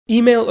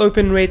Email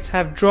open rates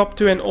have dropped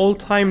to an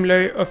all-time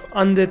low of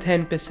under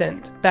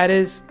 10%. That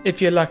is,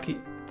 if you're lucky.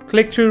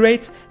 Click-through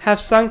rates have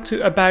sunk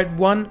to about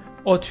 1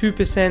 or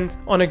 2%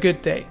 on a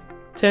good day,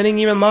 turning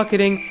email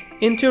marketing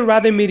into a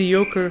rather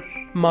mediocre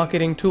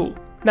marketing tool.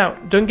 Now,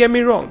 don't get me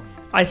wrong,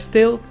 I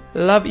still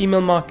love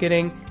email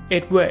marketing,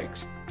 it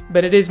works,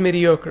 but it is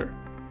mediocre.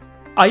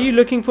 Are you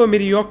looking for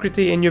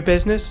mediocrity in your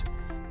business?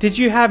 Did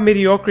you have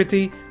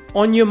mediocrity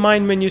on your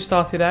mind when you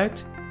started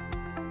out?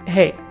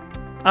 Hey,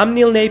 I'm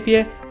Neil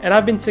Napier and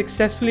I've been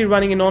successfully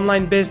running an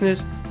online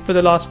business for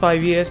the last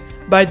 5 years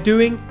by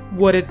doing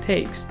what it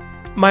takes.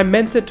 My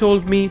mentor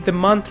told me the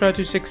mantra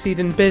to succeed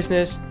in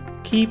business: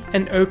 keep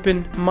an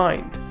open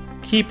mind.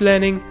 Keep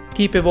learning,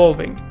 keep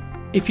evolving.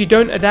 If you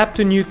don't adapt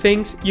to new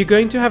things, you're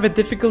going to have a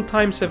difficult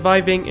time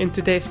surviving in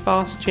today's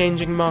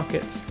fast-changing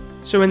markets.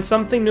 So when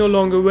something no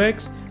longer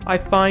works, I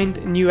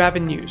find new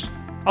avenues.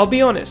 I'll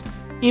be honest,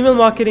 email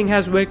marketing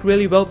has worked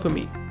really well for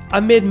me.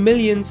 I've made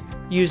millions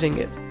using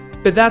it.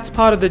 But that's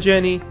part of the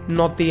journey,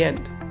 not the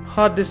end.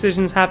 Hard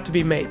decisions have to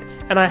be made,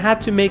 and I had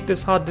to make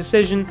this hard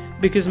decision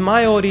because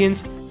my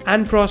audience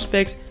and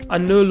prospects are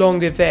no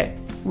longer there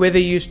where they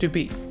used to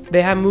be.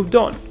 They have moved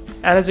on,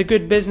 and as a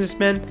good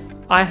businessman,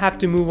 I have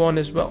to move on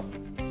as well.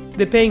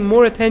 They're paying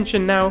more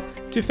attention now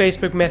to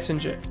Facebook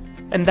Messenger,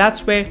 and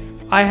that's where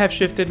I have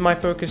shifted my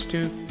focus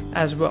to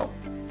as well.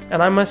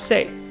 And I must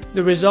say,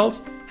 the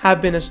results have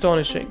been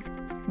astonishing.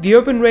 The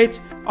open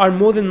rates are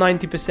more than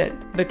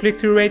 90%, the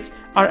click-through rates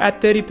are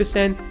at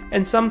 30%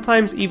 and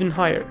sometimes even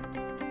higher.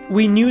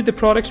 We knew the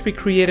products we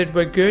created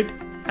were good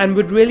and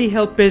would really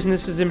help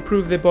businesses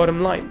improve their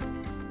bottom line.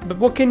 But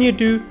what can you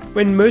do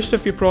when most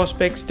of your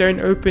prospects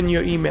don't open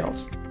your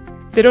emails?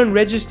 They don't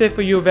register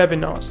for your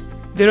webinars.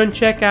 They don't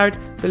check out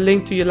the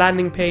link to your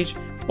landing page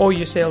or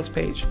your sales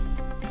page.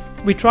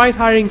 We tried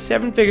hiring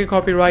 7-figure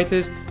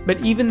copywriters, but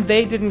even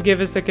they didn't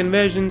give us the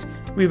conversions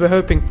we were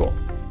hoping for.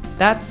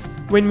 That's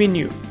when we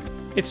knew.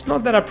 It's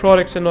not that our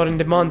products are not in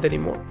demand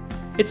anymore.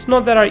 It's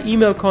not that our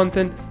email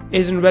content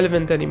isn't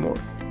relevant anymore.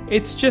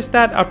 It's just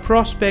that our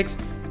prospects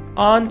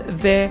aren't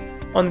there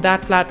on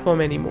that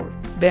platform anymore.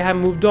 They have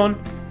moved on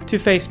to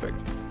Facebook.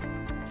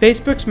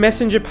 Facebook's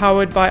Messenger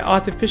powered by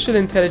artificial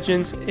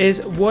intelligence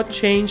is what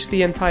changed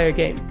the entire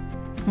game.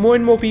 More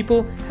and more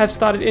people have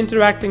started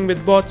interacting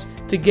with bots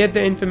to get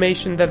the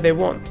information that they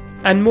want.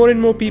 And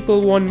more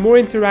people want more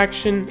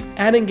interaction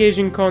and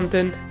engaging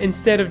content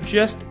instead of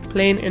just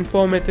plain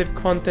informative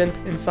content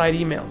inside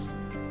emails.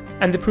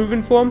 And the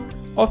proven form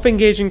of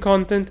engaging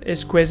content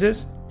is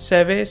quizzes,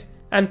 surveys,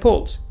 and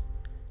polls.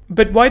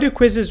 But why do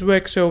quizzes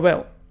work so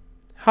well?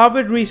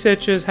 Harvard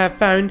researchers have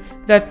found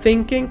that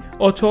thinking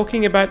or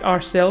talking about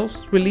ourselves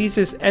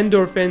releases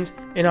endorphins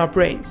in our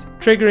brains,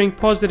 triggering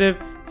positive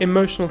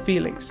emotional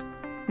feelings.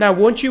 Now,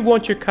 won't you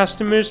want your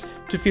customers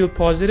to feel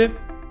positive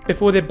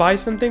before they buy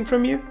something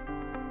from you?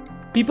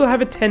 People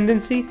have a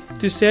tendency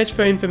to search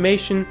for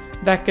information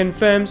that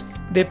confirms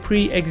their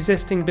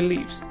pre-existing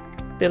beliefs.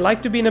 They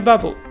like to be in a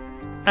bubble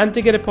and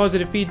to get a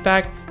positive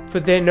feedback for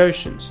their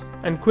notions,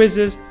 and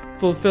quizzes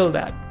fulfill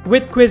that.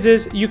 With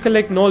quizzes, you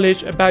collect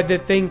knowledge about their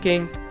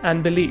thinking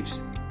and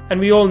beliefs. And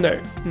we all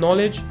know,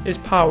 knowledge is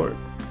power.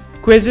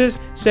 Quizzes,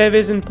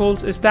 surveys, and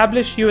polls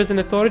establish you as an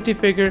authority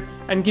figure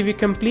and give you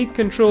complete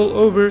control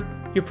over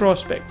your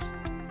prospects.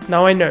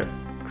 Now I know,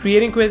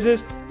 creating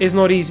quizzes is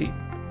not easy.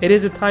 It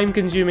is a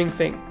time-consuming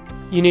thing.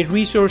 You need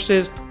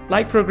resources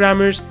like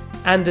programmers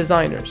and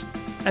designers,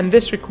 and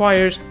this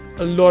requires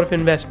a lot of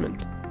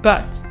investment.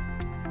 But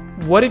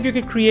what if you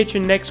could create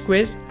your next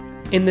quiz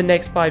in the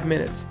next 5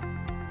 minutes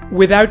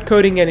without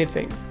coding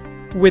anything,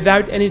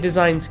 without any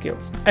design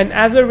skills? And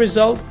as a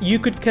result, you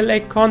could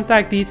collect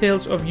contact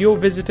details of your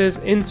visitors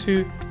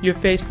into your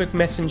Facebook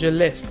Messenger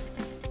list,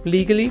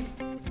 legally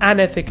and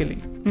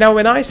ethically. Now,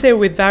 when I say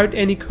without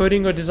any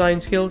coding or design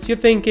skills, you're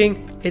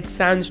thinking it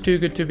sounds too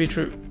good to be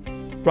true,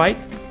 right?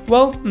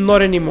 Well,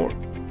 not anymore.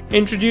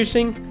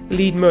 Introducing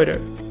LeadModo,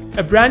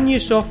 a brand new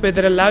software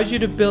that allows you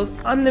to build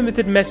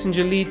unlimited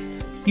messenger leads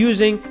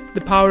using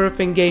the power of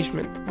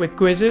engagement with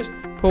quizzes,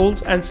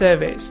 polls, and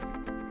surveys.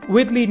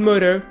 With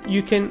LeadModo,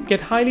 you can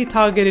get highly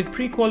targeted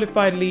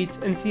pre-qualified leads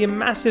and see a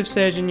massive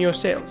surge in your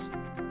sales.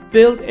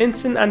 Build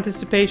instant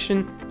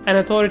anticipation and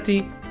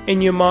authority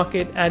in your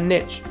market and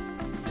niche.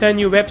 Turn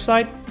your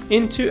website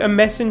into a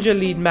messenger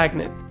lead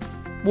magnet.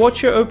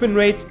 Watch your open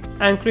rates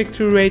and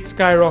click-through rates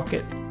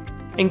skyrocket.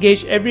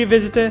 Engage every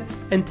visitor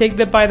and take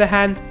them by the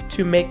hand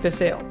to make the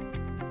sale.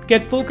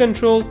 Get full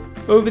control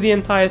over the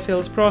entire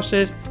sales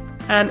process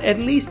and at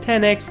least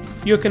 10x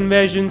your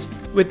conversions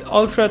with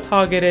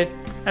ultra-targeted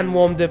and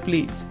warmed-up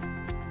leads.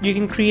 You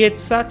can create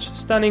such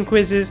stunning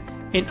quizzes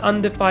in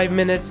under 5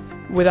 minutes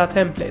with our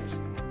templates.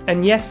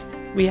 And yes,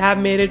 we have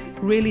made it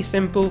really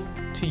simple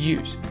to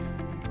use.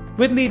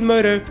 With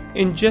LeadModo,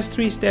 in just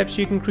 3 steps,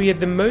 you can create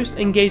the most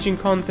engaging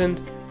content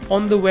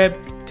on the web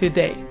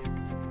today.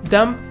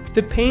 Dump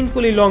the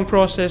painfully long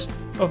process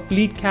of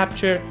lead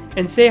capture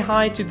and say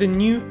hi to the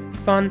new,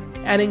 fun,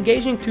 and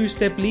engaging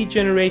 2-step lead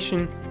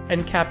generation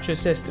and capture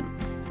system.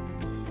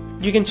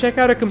 You can check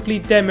out a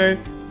complete demo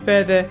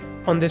further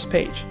on this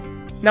page.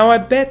 Now I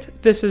bet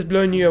this has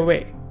blown you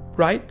away,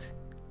 right?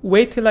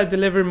 Wait till I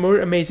deliver more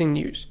amazing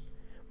news.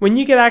 When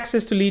you get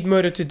access to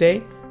LeadModo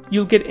today,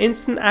 you'll get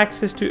instant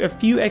access to a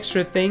few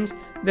extra things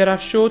that are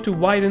sure to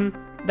widen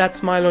that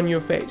smile on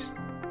your face.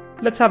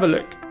 Let's have a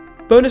look.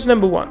 Bonus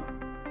number 1.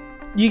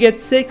 You get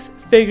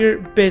 6-figure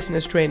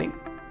business training.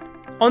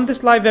 On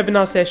this live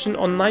webinar session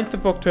on 9th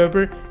of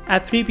October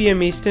at 3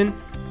 p.m. Eastern,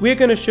 we're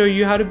going to show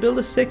you how to build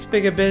a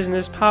 6-figure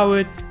business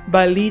powered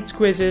by leads,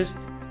 quizzes,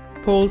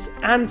 polls,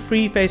 and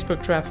free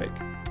Facebook traffic.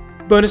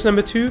 Bonus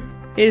number 2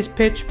 is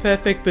pitch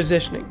perfect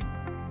positioning.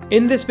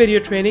 In this video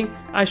training,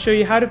 I show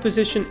you how to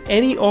position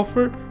any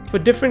offer for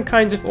different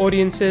kinds of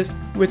audiences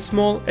with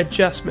small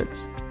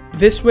adjustments.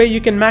 This way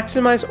you can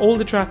maximize all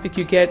the traffic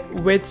you get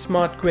with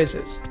smart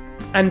quizzes.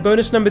 And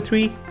bonus number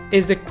 3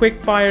 is the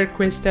quick fire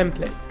quiz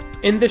template.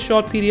 In this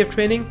short PDF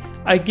training,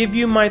 I give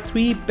you my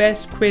 3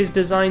 best quiz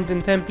designs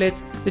and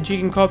templates that you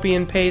can copy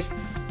and paste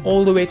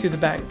all the way to the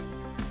bank.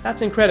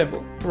 That's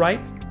incredible, right?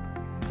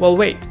 Well,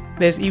 wait,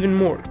 there's even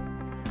more.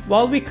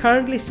 While we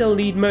currently sell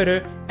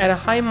LeadModo at a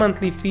high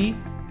monthly fee,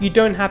 you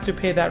don't have to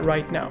pay that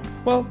right now.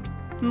 Well,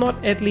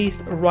 not at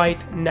least right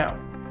now.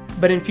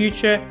 But in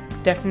future,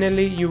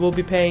 definitely you will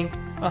be paying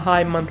a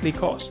high monthly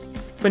cost.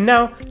 For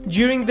now,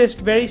 during this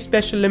very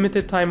special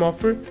limited time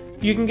offer,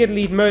 you can get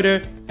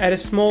LeadModo at a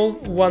small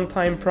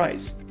one-time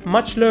price,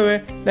 much lower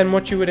than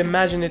what you would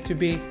imagine it to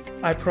be,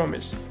 I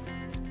promise.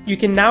 You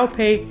can now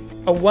pay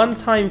a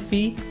one-time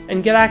fee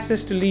and get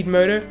access to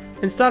LeadModo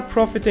and start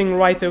profiting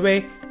right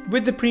away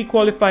with the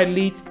pre-qualified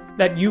leads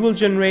that you will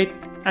generate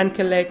and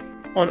collect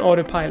on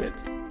autopilot.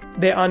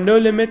 There are no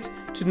limits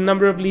to the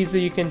number of leads that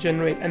you can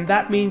generate, and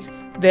that means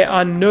there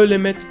are no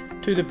limits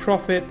to the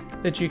profit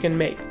that you can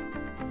make.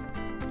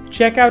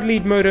 Check out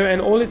LeadModo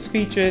and all its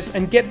features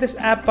and get this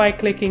app by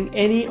clicking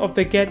any of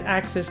the Get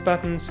Access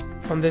buttons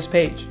on this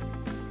page.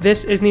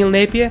 This is Neil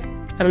Napier,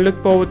 and I look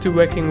forward to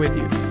working with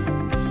you.